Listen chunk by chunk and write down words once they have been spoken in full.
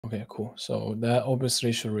Okay, cool. So that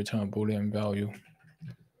obviously should return a Boolean value.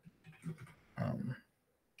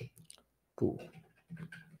 Bool.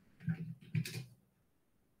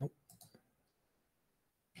 Nope.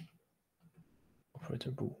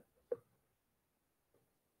 Operator bool.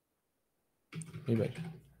 Maybe.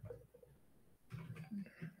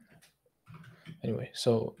 Anyway,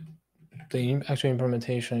 so the actual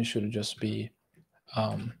implementation should just be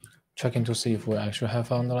checking to see if we actually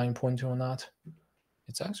have underlying pointer or not.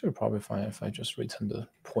 It's actually probably fine if I just return the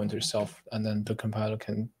pointer itself, and then the compiler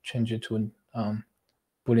can change it to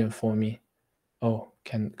Boolean for me. Oh,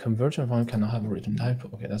 conversion function cannot have a return type?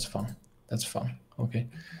 Okay, that's fine. That's fine. Okay,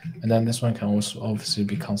 and then this one can also obviously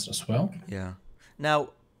be constant as well. Yeah. Now,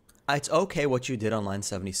 it's okay what you did on line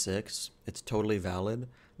 76. It's totally valid.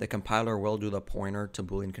 The compiler will do the pointer to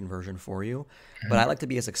Boolean conversion for you, but I like to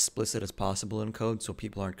be as explicit as possible in code so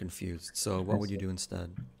people aren't confused. So what would you do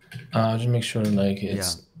instead? Just make sure like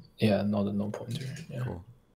it's not a no pointer. Yeah. Cool.